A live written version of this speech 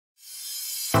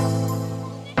Okay,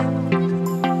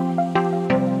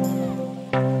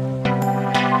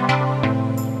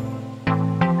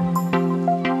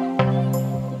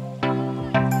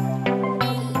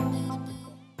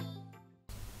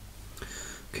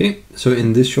 so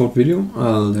in this short video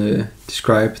I'll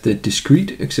describe the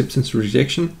discrete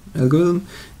acceptance-rejection algorithm.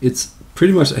 It's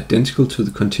pretty much identical to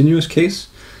the continuous case.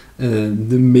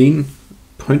 The main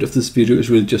point of this video is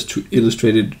really just to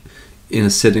illustrate it in a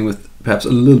setting with perhaps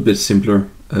a little bit simpler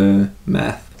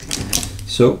math.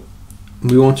 So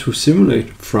we want to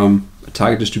simulate from a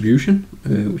target distribution,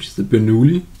 which is the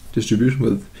Bernoulli distribution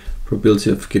with probability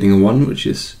of getting a 1, which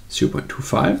is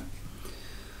 0.25.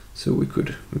 So we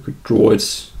could draw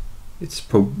its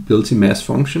probability mass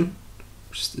function,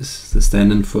 which is the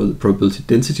stand-in for the probability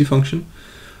density function,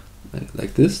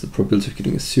 like this. The probability of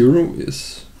getting a 0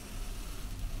 is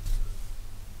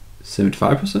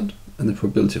 75%, and the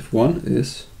probability of 1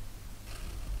 is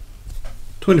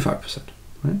 25%.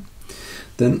 Right?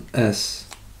 Then, as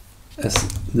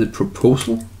the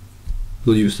proposal,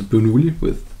 we'll use the Bernoulli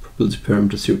with probability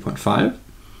parameter 0.5.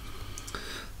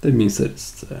 That means that it's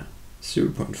the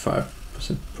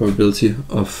 0.5% probability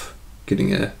of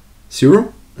getting a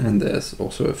 0, and there's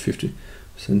also a 50%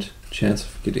 chance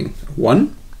of getting a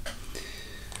 1.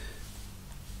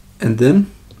 And then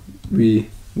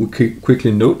we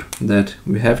quickly note that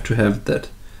we have to have that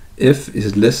f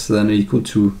is less than or equal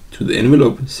to the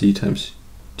envelope c times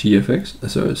g of x,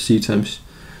 so c times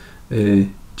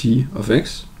g of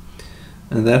x,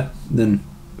 and that then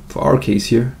for our case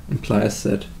here implies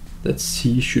that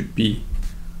c should be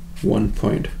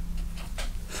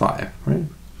 1.5, right?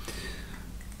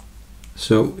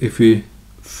 So if we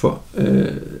fill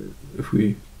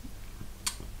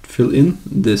in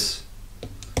this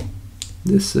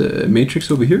matrix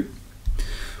over here,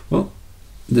 well,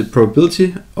 the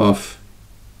probability of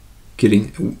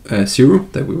getting a 0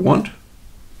 that we want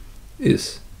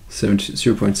is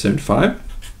 0.75.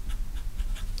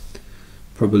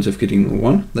 Probability of getting a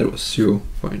 1, that was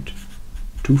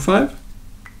 0.25.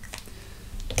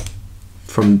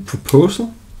 From the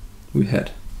proposal, we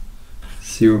had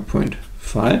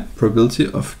 0.5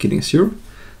 probability of getting a 0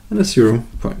 and a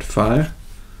 0.5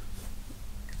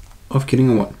 of getting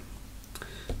a 1.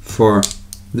 For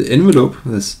the envelope,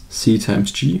 that's c times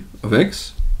g of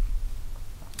x,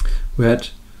 we had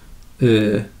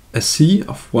a c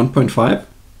of 1.5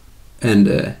 and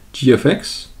a g of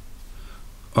x,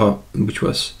 which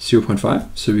was 0.5,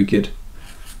 so we get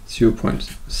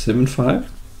 0.75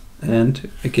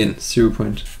 and again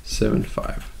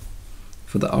 0.75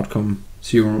 for the outcome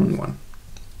 0 and 1.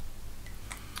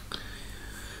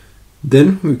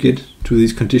 Then we get to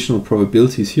these conditional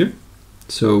probabilities here.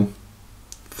 So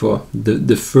for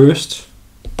the first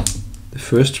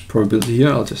probability here,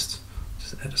 I'll just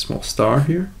add a small star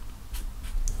here,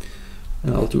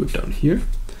 and I'll do it down here.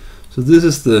 So this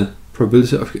is the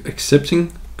probability of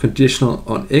accepting conditional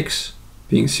on x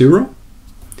being 0.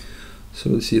 So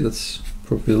you see that's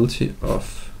probability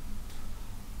of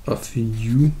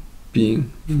u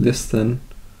being less than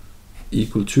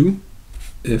equal to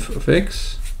f of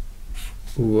x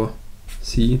over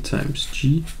c times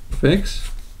g of x.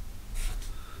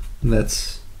 And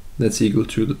that's equal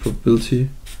to the probability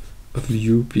of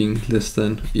u being less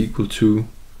than equal to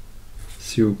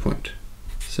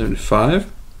 0.75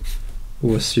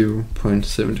 over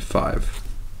 0.75,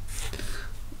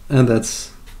 and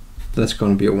that's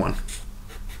going to be a 1.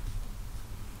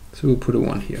 So we'll put a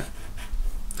 1 here.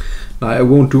 Now I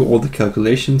won't do all the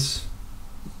calculations,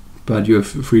 but you're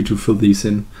free to fill these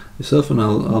in yourself, and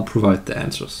I'll provide the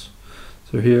answers.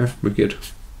 So here we get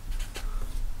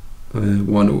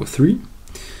 1 over 3.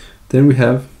 Then we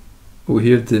have over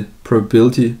here the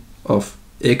probability of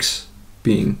x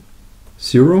being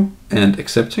 0 and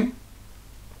accepting.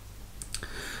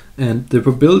 And the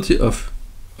probability of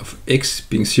x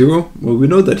being 0, well, we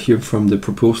know that here from the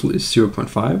proposal is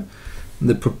 0.5. And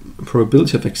the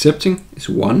probability of accepting is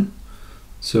 1.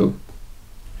 So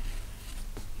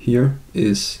here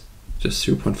is just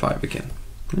 0.5 again.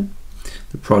 Okay?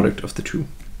 The product of the two.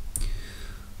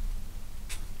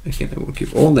 Again, I won't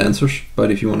give all the answers, but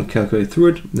if you want to calculate through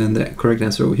it, then the correct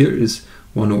answer over here is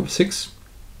 1 over 6.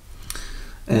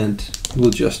 And we'll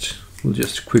just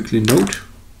quickly note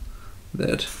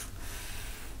that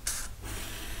if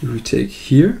we take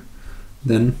here,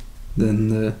 then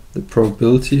the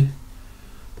probability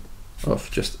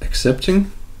of just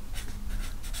accepting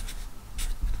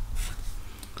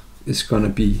is going to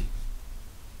be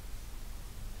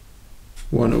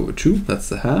 1 over 2, that's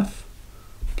the half,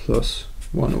 plus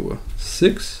 1 over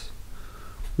 6,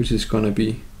 which is going to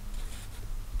be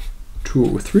 2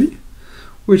 over 3,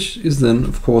 which is then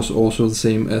of course also the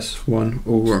same as 1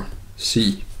 over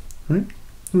c, right?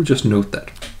 We'll just note that.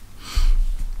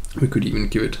 We could even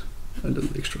give it a little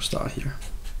extra star here.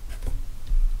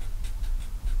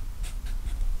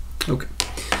 Okay,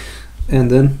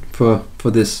 and then for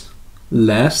this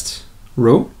last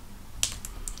row,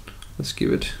 let's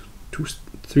give it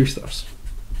 3 stars.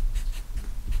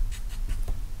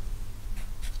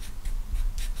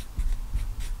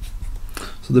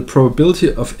 So the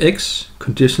probability of x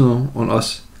conditional on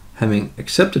us having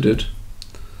accepted it,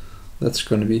 that's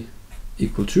going to be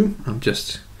equal to, I'm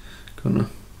just going to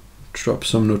drop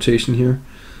some notation here,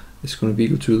 it's going to be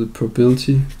equal to the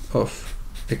probability of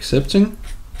accepting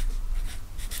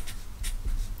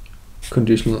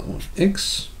conditional on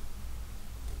x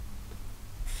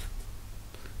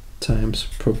times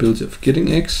probability of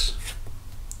getting x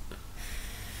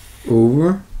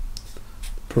over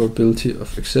probability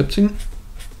of accepting.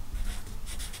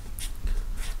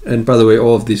 And by the way,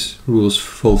 all of these rules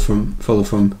follow from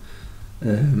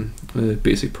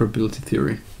basic probability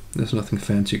theory. There's nothing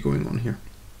fancy going on here.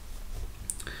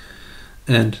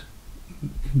 And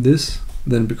this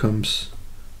then becomes,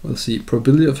 we'll see,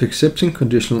 probability of accepting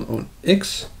conditional on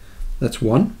x, that's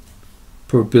 1.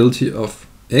 Probability of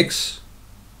x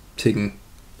taking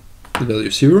the value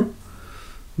 0,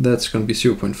 that's going to be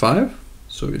 0.5.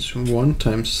 So it's 1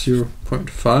 times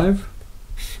 0.5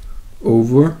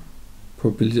 over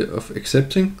probability of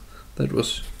accepting, that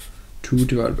was 2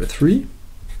 divided by 3.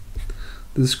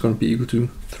 This is going to be equal to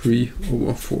 3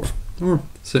 over 4, or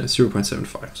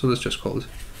 0.75. So let's just call it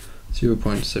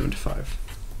 0.75.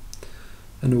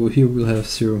 And over here we'll have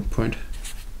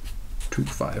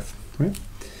 0.25, right?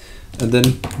 And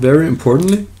then very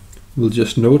importantly, we'll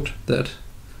just note that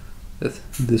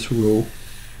this row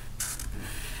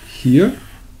here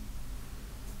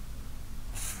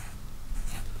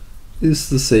is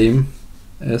the same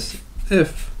as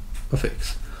f of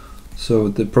x. So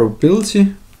the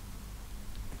probability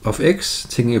of x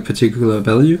taking a particular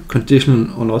value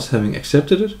conditional on us having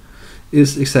accepted it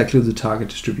is exactly the target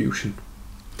distribution.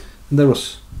 And that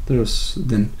was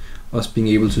then us being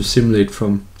able to simulate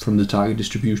from the target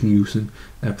distribution using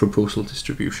a proposal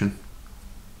distribution.